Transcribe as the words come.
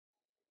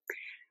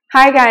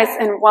Hi guys,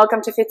 and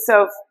welcome to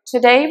FitSof.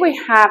 Today we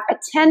have a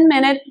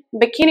 10-minute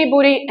bikini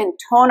booty and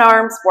toned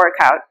arms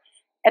workout.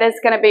 It is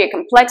going to be a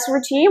complex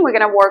routine. We're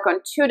going to work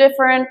on two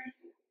different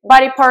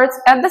body parts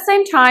at the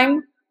same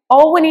time.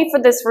 All we need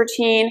for this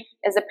routine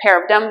is a pair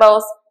of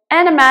dumbbells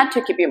and a mat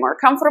to keep you more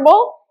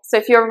comfortable. So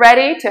if you're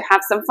ready to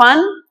have some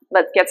fun,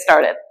 let's get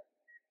started.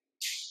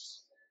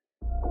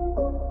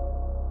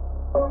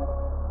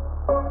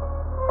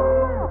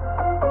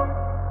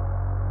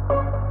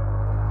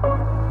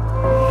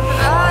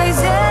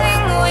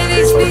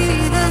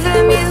 Speed of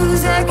the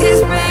music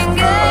is bringing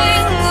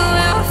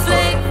little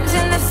flames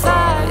in the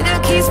fire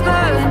that keeps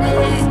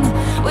burning.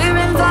 We're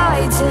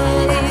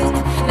inviting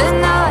the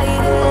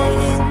night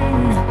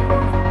in.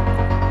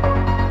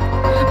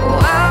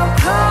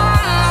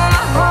 Welcome,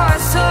 my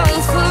heart so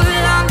full.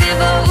 I'm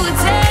devoting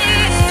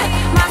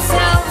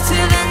myself to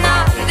the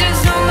night.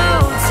 There's no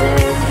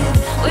motive.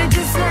 We're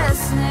just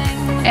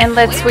listening. And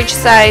let's switch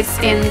sides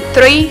in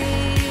 3,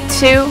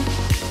 2,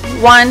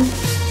 1,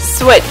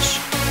 switch.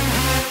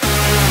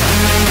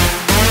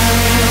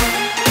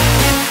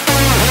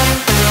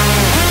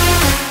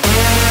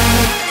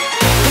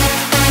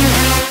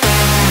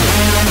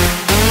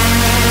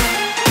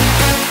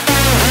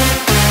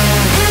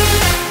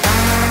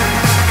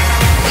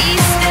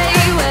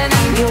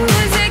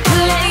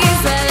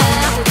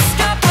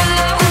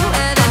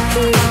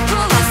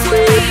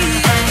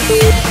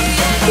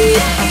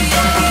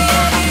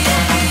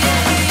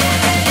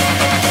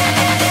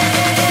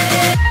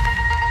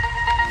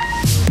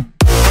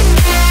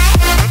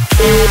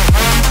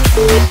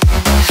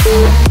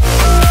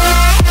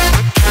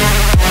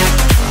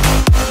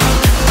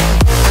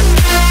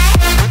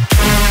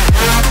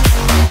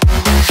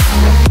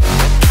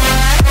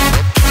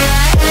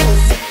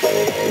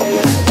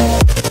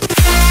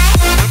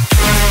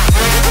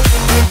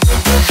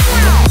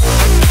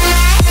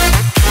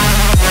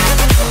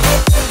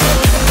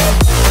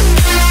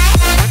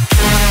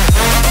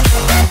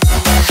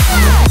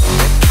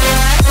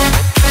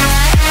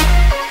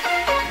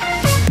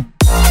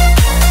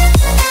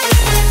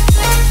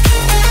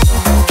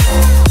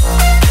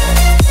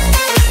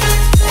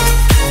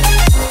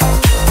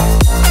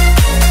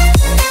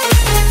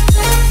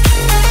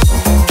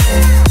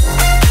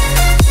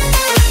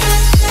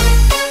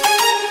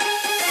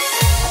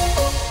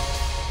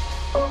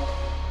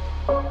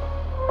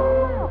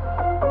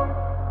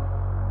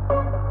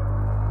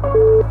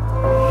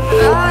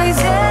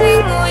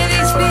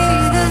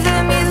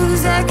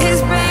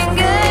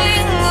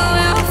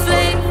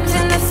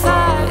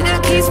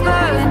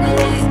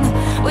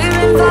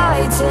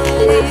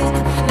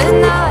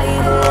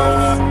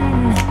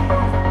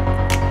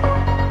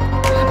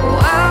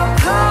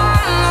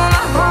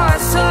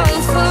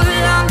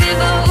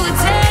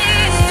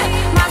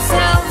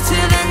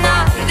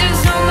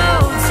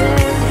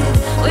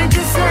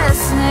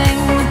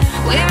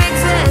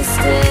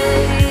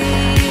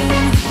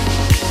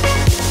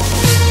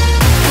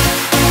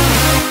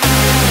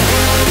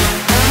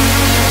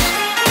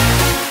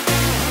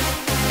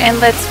 And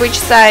let's switch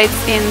sides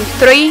in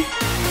 3,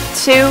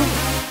 2,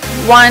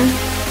 1,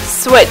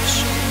 switch.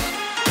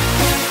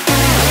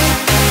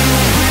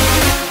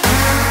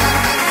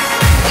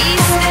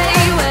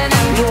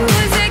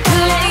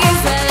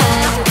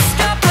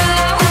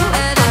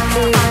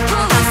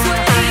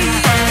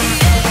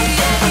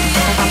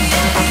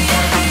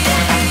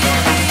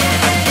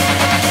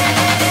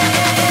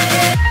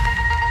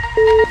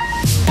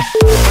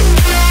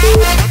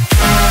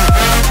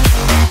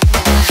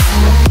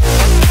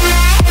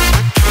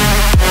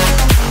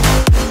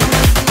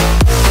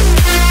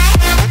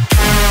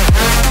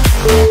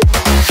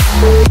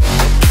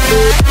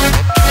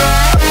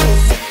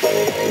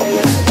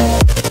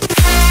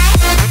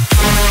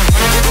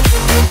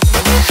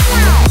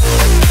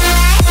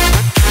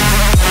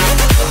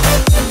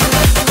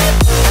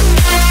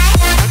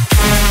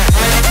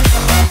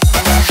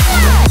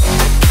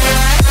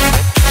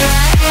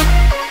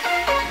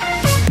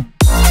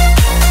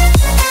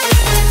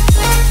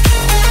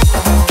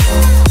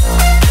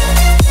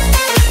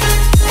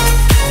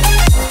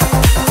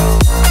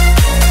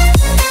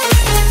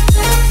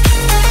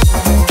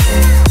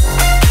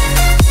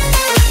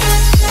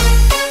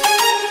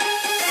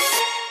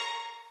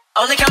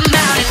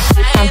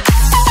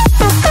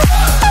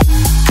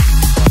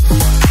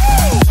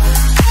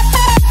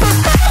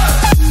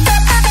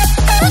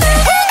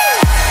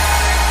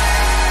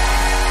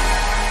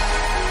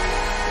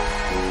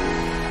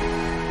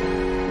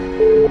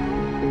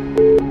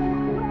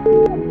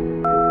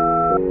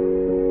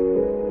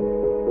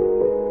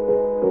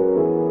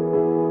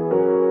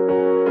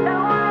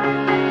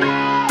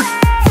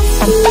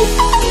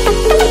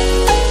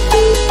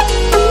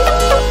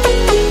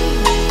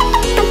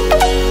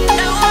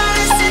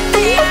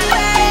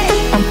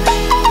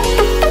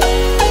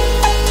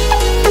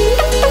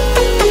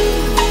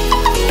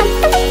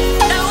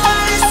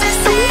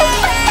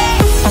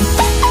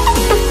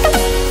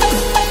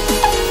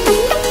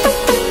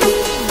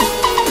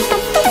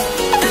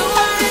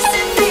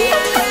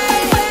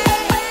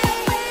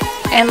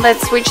 And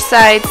let's switch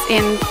sides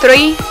in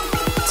 3,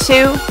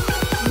 2,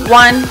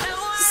 1,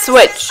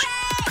 switch.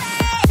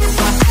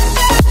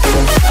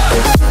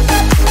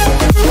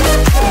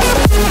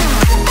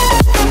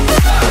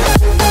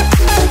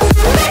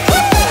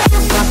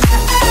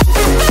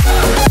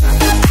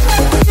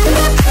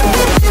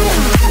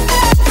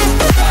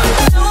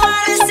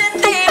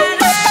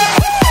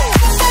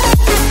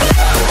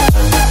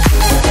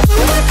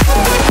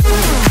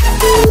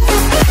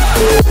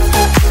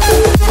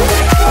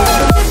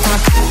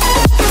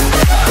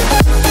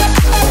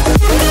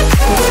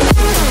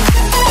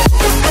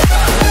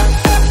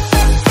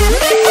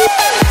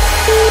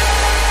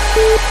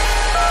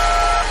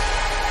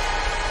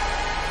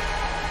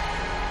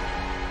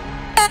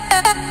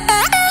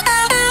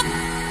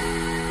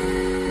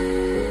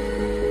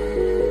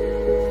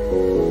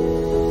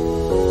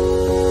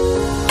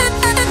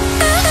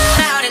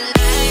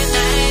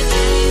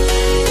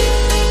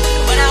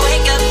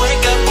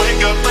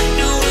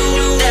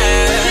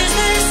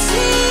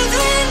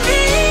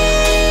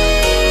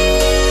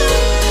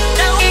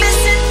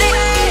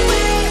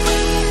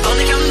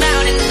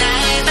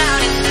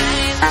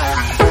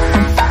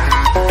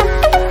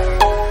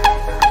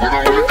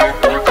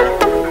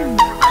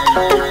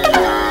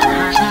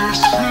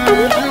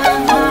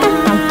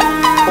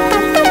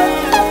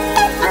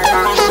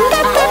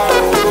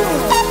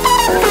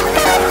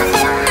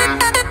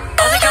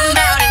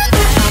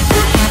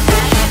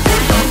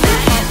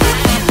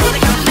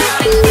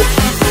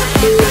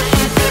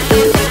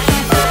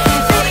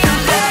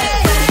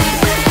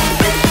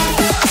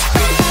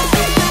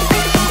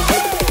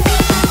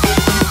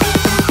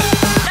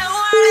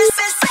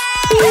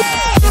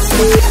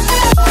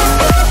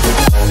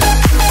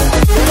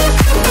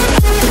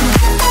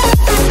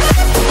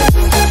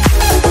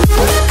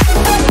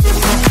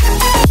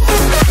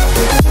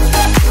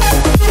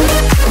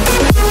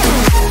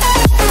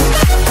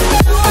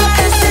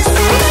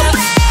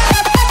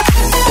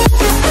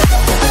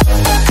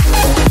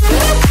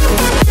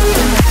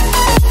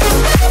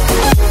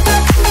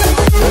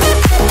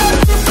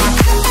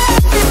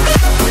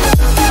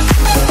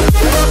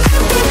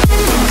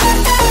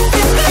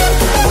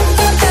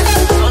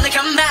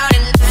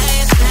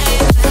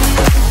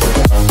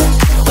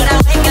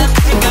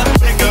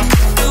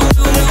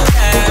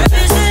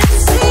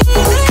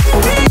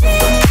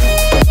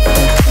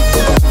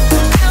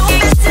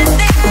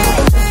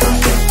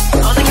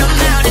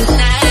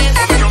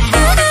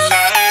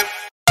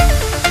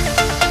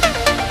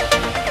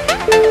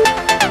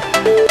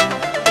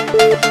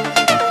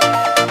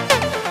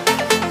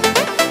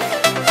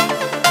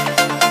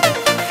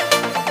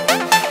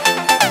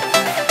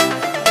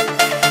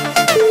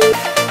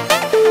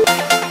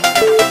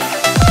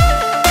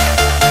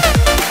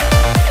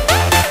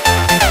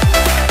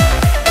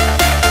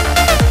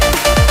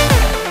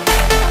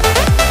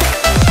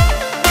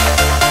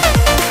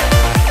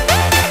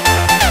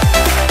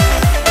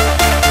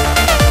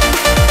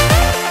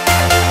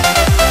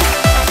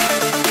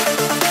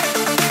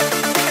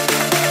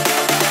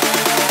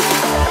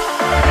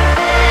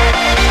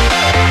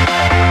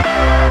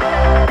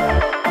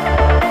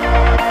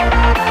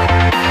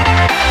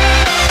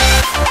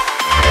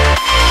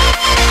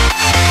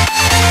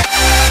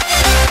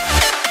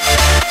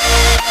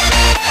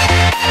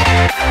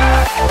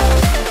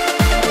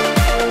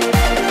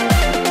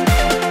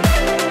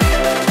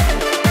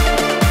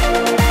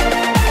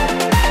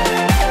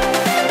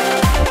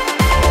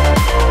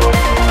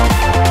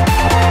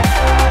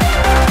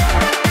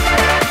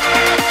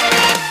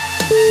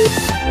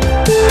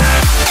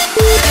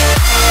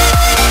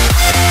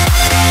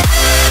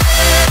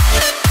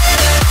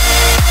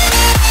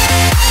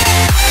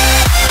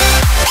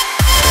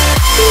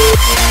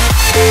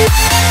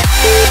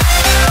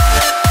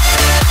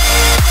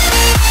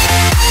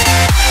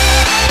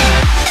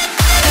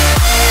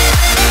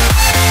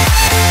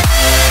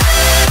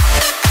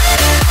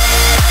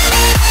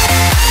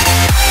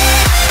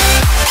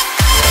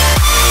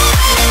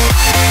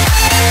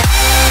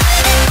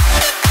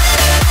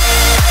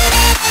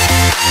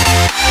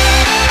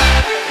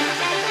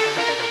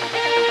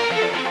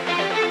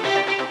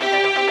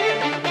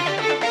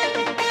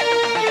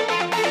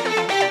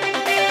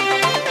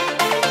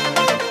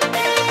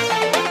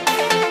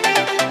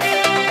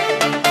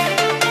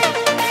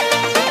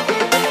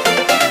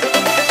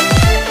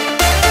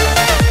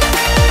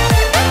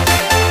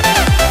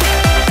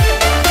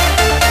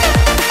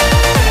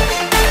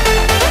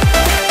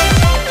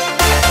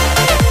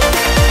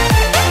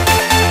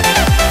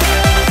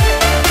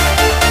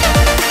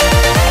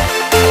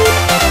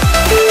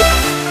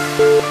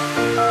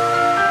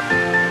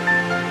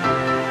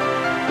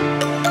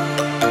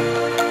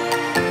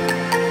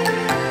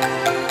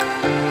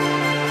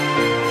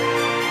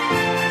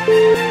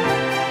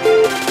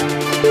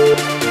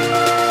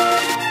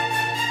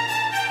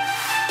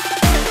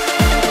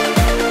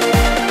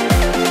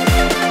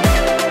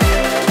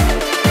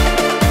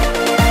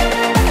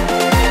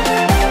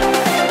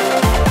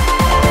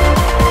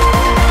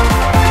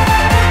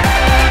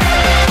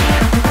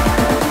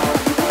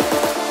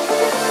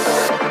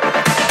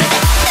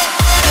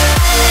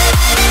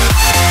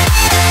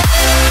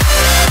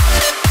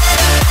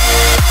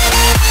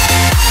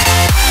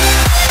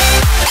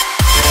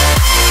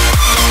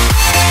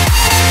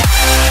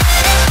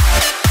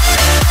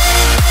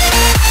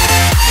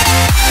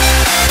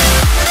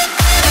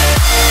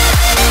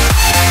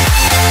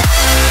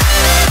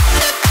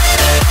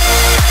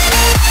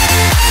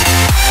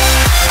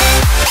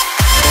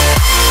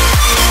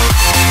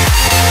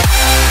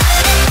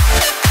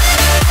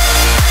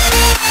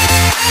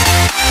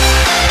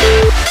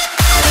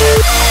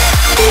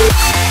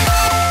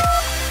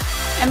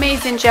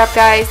 Amazing job,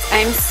 guys.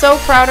 I'm so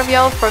proud of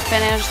y'all for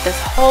finishing this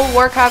whole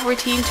workout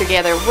routine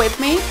together with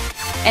me.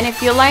 And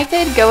if you liked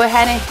it, go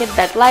ahead and hit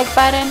that like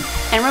button.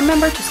 And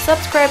remember to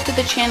subscribe to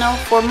the channel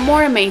for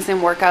more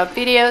amazing workout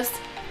videos.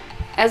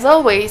 As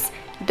always,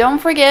 don't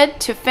forget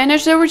to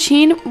finish the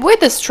routine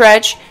with a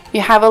stretch.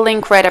 You have a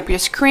link right up your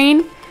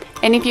screen.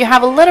 And if you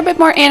have a little bit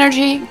more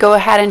energy, go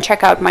ahead and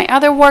check out my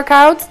other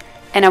workouts.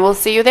 And I will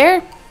see you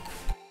there.